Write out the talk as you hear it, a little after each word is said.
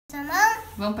Mamãe?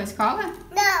 Vamos pra escola?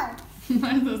 Não.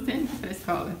 Mas você não vai pra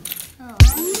escola.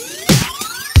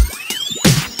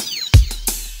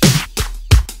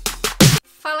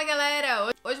 Fala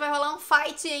galera! Hoje vai rolar um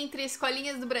fight entre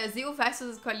escolinhas do Brasil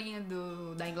versus escolinha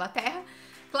da Inglaterra.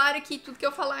 Claro que tudo que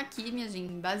eu falar aqui, minha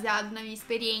gente, baseado na minha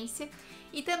experiência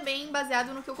e também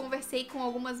baseado no que eu conversei com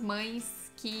algumas mães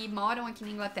que moram aqui na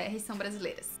Inglaterra e são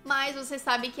brasileiras. Mas vocês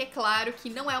sabem que é claro que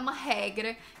não é uma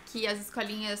regra, que as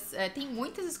escolinhas... tem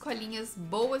muitas escolinhas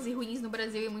boas e ruins no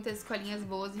Brasil e muitas escolinhas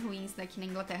boas e ruins aqui na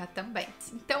Inglaterra também.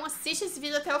 Então assiste esse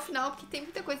vídeo até o final, porque tem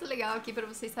muita coisa legal aqui pra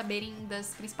vocês saberem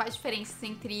das principais diferenças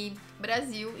entre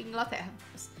Brasil e Inglaterra.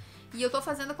 E eu tô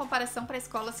fazendo a comparação para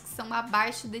escolas que são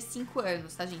abaixo de 5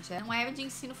 anos, tá, gente? Não é de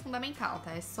ensino fundamental,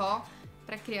 tá? É só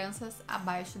para crianças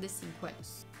abaixo de 5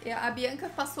 anos. A Bianca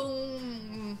passou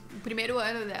o primeiro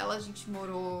ano dela, a gente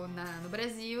morou no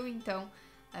Brasil, então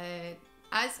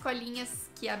as escolinhas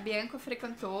que a Bianca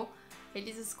frequentou,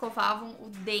 eles escovavam o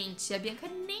dente. A Bianca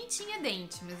nem tinha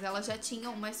dente, mas ela já tinha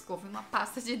uma escova e uma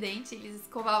pasta de dente, eles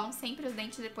escovavam sempre os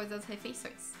dentes depois das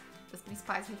refeições, das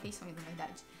principais refeições, na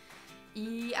verdade.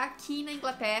 E aqui na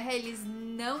Inglaterra eles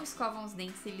não escovam os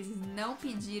dentes, eles não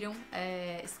pediram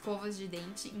escovas de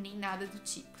dente nem nada do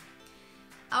tipo.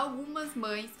 Algumas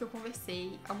mães que eu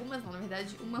conversei, algumas não, na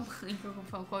verdade uma mãe que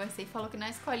eu conversei falou que na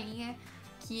escolinha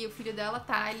que o filho dela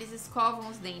tá, eles escovam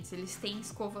os dentes, eles têm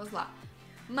escovas lá.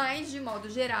 Mas, de modo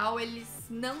geral, eles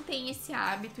não têm esse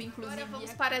hábito, inclusive. Agora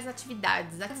vamos para as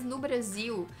atividades. No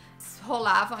Brasil,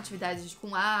 rolavam atividades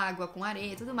com água, com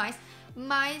areia e tudo mais,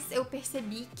 mas eu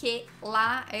percebi que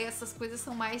lá essas coisas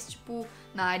são mais, tipo,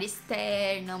 na área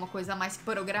externa, uma coisa mais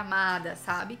programada,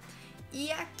 sabe? E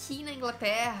aqui na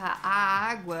Inglaterra, a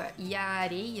água e a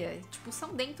areia, tipo,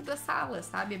 são dentro da sala,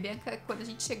 sabe? A Bianca, quando a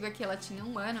gente chegou aqui, ela tinha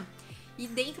 1 ano. E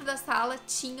dentro da sala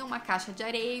tinha uma caixa de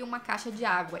areia e uma caixa de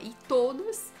água. E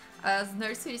todas as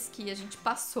nurseries que a gente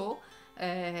passou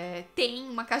tem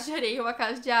uma caixa de areia e uma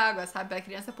caixa de água, sabe? Para a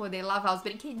criança poder lavar os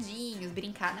brinquedinhos,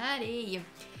 brincar na areia.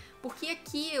 Porque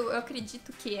aqui, eu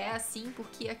acredito que é assim,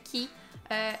 porque aqui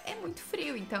é muito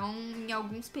frio. Então, em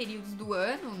alguns períodos do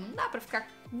ano, não dá para ficar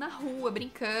na rua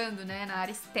brincando, né? Na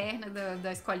área externa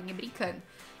da escolinha brincando.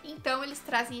 Então, eles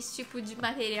trazem esse tipo de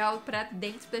material para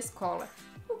dentro da escola.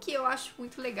 O que eu acho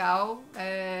muito legal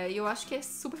e eu acho que é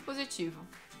super positivo.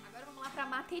 Agora vamos lá para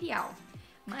material.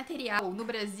 Material no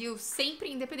Brasil, sempre,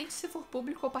 independente se for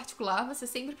público ou particular, você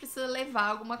sempre precisa levar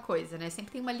alguma coisa, né?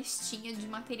 Sempre tem uma listinha de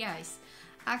materiais.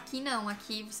 Aqui não,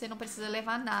 aqui você não precisa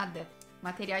levar nada.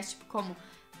 Materiais tipo como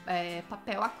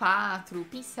papel A4,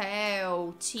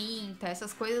 pincel, tinta,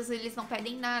 essas coisas eles não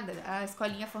pedem nada. A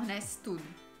escolinha fornece tudo.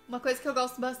 Uma coisa que eu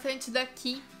gosto bastante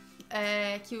daqui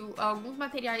que alguns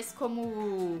materiais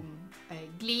como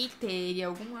glitter e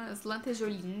algumas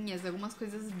lantejoulinhas, algumas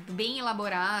coisas bem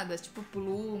elaboradas, tipo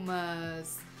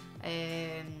plumas,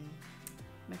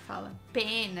 como é que fala?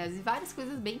 Penas e várias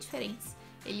coisas bem diferentes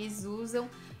eles usam.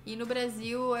 E no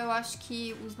Brasil eu acho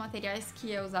que os materiais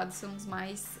que é usado são os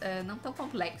mais não tão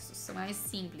complexos, são mais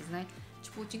simples, né?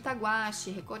 Tipo tinta guache,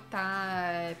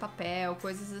 recortar, papel,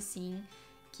 coisas assim,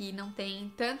 que não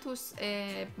tem tantos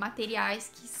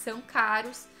materiais que são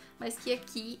caros, mas que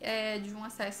aqui é de um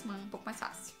acesso um pouco mais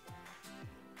fácil.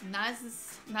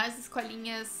 Nas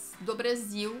escolinhas do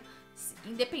Brasil,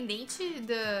 independente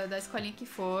da escolinha que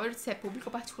for, se é pública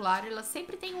ou particular, ela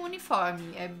sempre tem um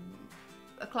uniforme.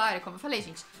 Claro, como eu falei,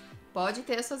 gente, pode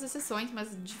ter as suas exceções, mas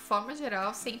de forma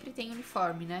geral sempre tem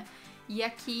uniforme, né? E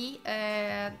aqui,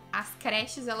 as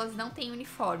creches, elas não têm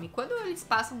uniforme. Quando eles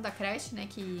passam da creche, né,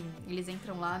 que eles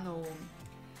entram lá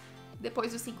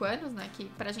depois dos 5 anos, né, que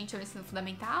pra gente é o ensino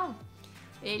fundamental,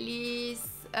 eles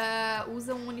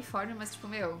usam um uniforme, mas tipo,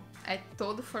 é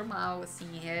todo formal,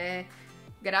 assim, é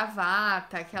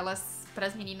gravata,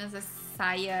 pras meninas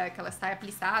aquela saia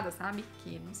plissada, sabe?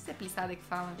 Que não sei se é plissada que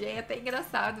fala. E é até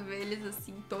engraçado ver eles,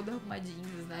 assim, todos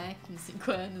arrumadinhos, né, com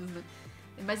 5 anos, né?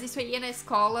 Mas isso aí é na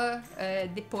escola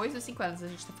depois dos 5 anos, a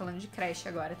gente tá falando de creche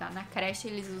agora, tá? Na creche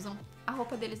eles usam a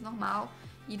roupa deles normal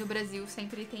e no Brasil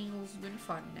sempre tem o uso do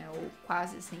uniforme, né? Ou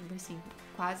quase sempre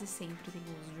tem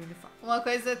o uso de uniforme. Uma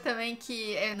coisa também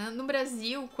que no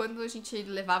Brasil, quando a gente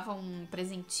levava um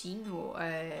presentinho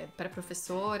pra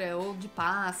professora, ou de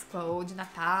Páscoa, ou de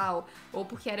Natal, ou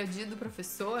porque era o dia do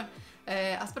professor,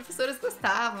 as professoras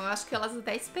gostavam, eu acho que elas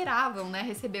até esperavam, né,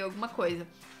 receber alguma coisa.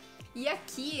 E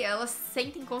aqui elas se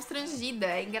sentem constrangidas,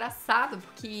 é engraçado,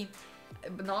 porque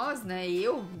nós, né,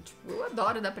 eu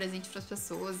adoro dar presente pras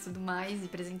pessoas e tudo mais, e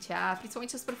presentear,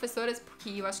 principalmente as professoras, porque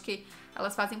eu acho que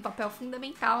elas fazem um papel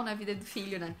fundamental na vida do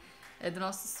filho, né, dos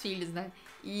nossos filhos, né,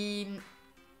 e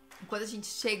quando a gente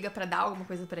chega pra dar alguma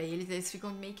coisa pra eles, eles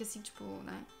ficam meio que assim, tipo,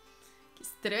 né,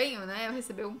 estranho, né? Eu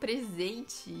receber um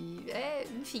presente.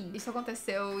 Enfim, isso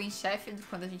aconteceu em Sheffield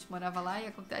quando a gente morava lá e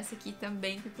acontece aqui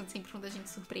também, porque sempre quando a gente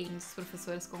surpreende os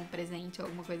professores com um presente ou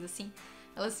alguma coisa assim,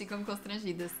 elas ficam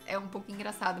constrangidas. É um pouco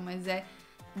engraçado, mas é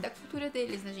da cultura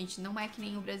deles, né, gente? Não é que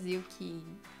nem o Brasil, que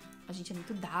a gente é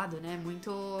muito dado, né?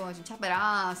 A gente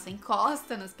abraça,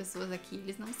 encosta nas pessoas aqui.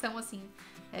 Eles não são assim,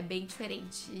 é bem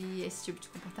diferente esse tipo de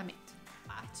comportamento.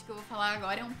 A parte que eu vou falar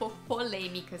agora é um pouco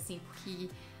polêmica, assim, porque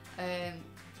é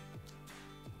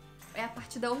a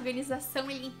parte da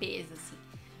organização e limpeza, assim.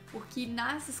 Porque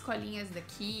nas escolinhas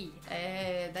daqui,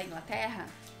 da Inglaterra,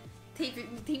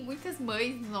 tem muitas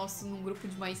mães num grupo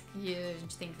de mães que a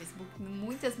gente tem no Facebook,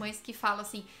 muitas mães que falam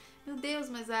assim: meu Deus,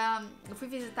 mas eu fui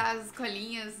visitar as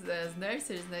escolinhas, as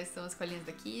nurseries, né, que são as escolinhas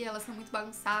daqui, elas são muito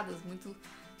bagunçadas, muito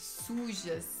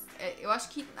sujas. Eu acho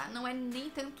que não é nem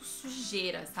tanto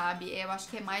sujeira, sabe? Eu acho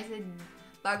que é mais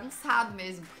bagunçado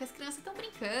mesmo, porque as crianças estão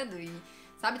brincando e,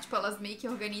 sabe, tipo, elas meio que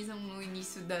organizam no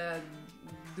início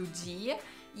do dia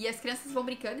e as crianças vão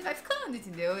brincando e vai ficando,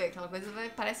 entendeu? E aquela coisa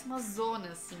parece uma zona,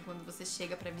 assim, quando você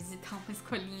chega pra visitar uma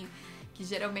escolinha, que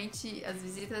geralmente as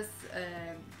visitas,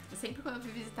 sempre quando eu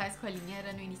fui visitar a escolinha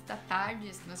era no início da tarde,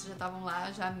 as crianças já estavam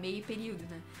lá já meio período,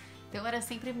 né? Então era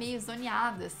sempre meio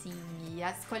zoneada, assim, e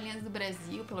as escolinhas do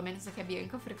Brasil, pelo menos a que a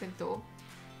Bianca frequentou,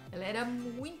 ela era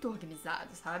muito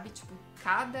organizada, sabe? Tipo,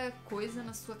 cada coisa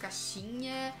na sua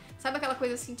caixinha. Sabe aquela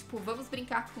coisa assim, tipo, vamos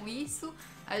brincar com isso,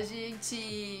 a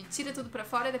gente tira tudo pra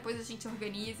fora, depois a gente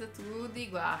organiza tudo e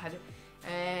guarda.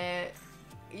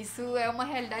 Isso é uma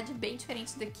realidade bem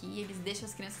diferente daqui. Eles deixam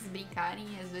as crianças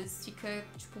brincarem e às vezes fica,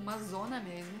 tipo, uma zona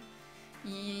mesmo.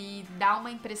 E dá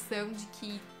uma impressão de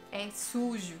que é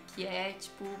sujo, que é,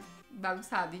 tipo,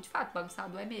 bagunçado. E de fato,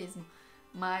 bagunçado é mesmo.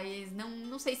 Mas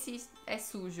não sei se é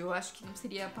sujo, eu acho que não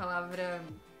seria a palavra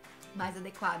mais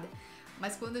adequada.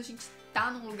 Mas quando a gente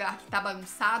tá num lugar que tá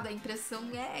bagunçado, a impressão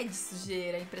é de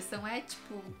sujeira, a impressão é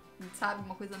tipo, sabe,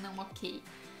 uma coisa não ok.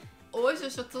 Hoje eu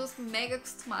já tô mega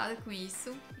acostumada com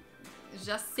isso,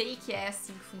 já sei que é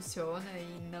assim que funciona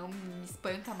e não me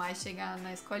espanta mais chegar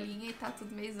na escolinha e tá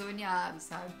tudo meio zoneado,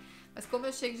 sabe? Mas como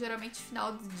eu chego geralmente no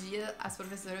final do dia, as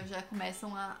professoras já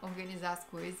começam a organizar as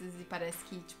coisas e parece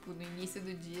que, tipo, no início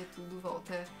do dia tudo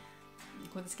volta.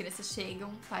 Quando as crianças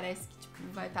chegam, parece que, tipo,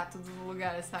 vai estar tudo no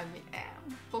lugar, sabe? É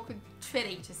um pouco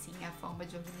diferente, assim, a forma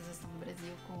de organização do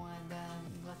Brasil com a da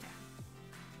Inglaterra.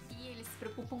 E eles se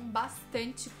preocupam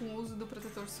bastante com o uso do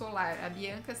protetor solar. A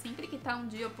Bianca, sempre que tá um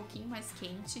dia um pouquinho mais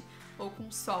quente ou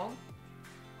com sol,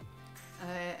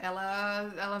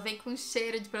 ela vem com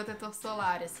cheiro de protetor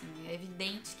solar, assim. É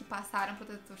evidente que passaram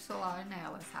protetor solar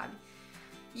nela, sabe?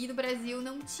 E no Brasil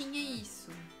não tinha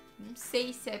isso. Não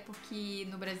sei se é porque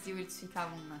no Brasil eles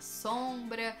ficavam na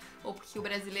sombra, ou porque o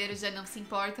brasileiro já não se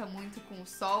importa muito com o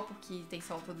sol, porque tem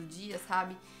sol todo dia,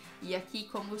 sabe? E aqui,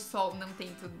 como o sol não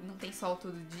tem sol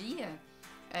todo dia,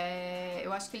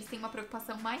 eu acho que eles têm uma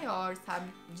preocupação maior,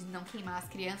 sabe? De não queimar as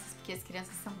crianças, porque as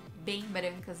crianças são bem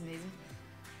brancas mesmo.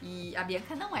 E a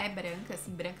Bianca não é branca,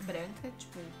 assim, branca,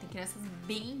 tipo, tem crianças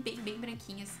bem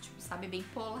branquinhas, tipo, sabe, bem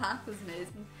polacas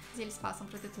mesmo. E eles passam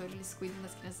protetor, eles cuidam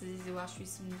das crianças e eu acho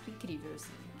isso muito incrível,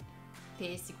 assim,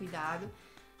 ter esse cuidado.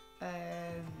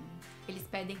 Eles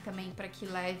pedem também para que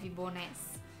leve bonés.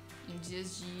 Em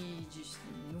dias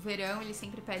no verão, eles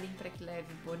sempre pedem para que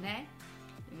leve boné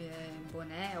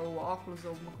ou óculos ou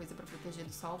alguma coisa para proteger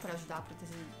do sol, para ajudar a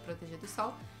proteger do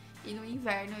sol. E no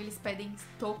inverno eles pedem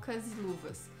toucas e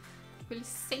luvas. Tipo, eles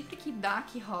sempre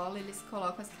que rola, eles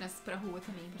colocam as crianças pra rua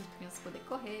também, para as crianças poderem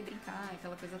correr, brincar,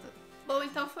 aquela coisa toda. Bom,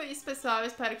 então foi isso, pessoal. Eu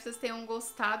espero que vocês tenham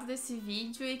gostado desse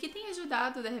vídeo e que tenha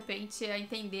ajudado, de repente, a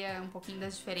entender um pouquinho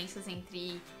das diferenças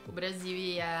entre o Brasil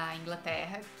e a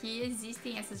Inglaterra, que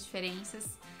existem essas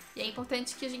diferenças. E é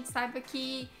importante que a gente saiba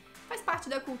que faz parte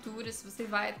da cultura. Se você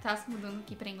vai estar se mudando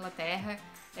aqui pra Inglaterra,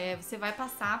 você vai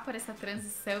passar por essa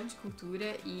transição de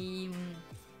cultura e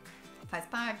faz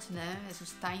parte, né? A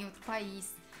gente tá em outro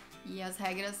país e as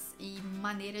regras e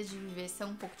maneiras de viver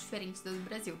são um pouco diferentes das do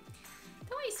Brasil.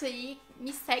 Então é isso aí,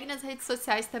 me segue nas redes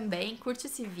sociais também, curte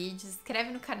esse vídeo, se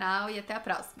inscreve no canal e até a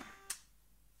próxima!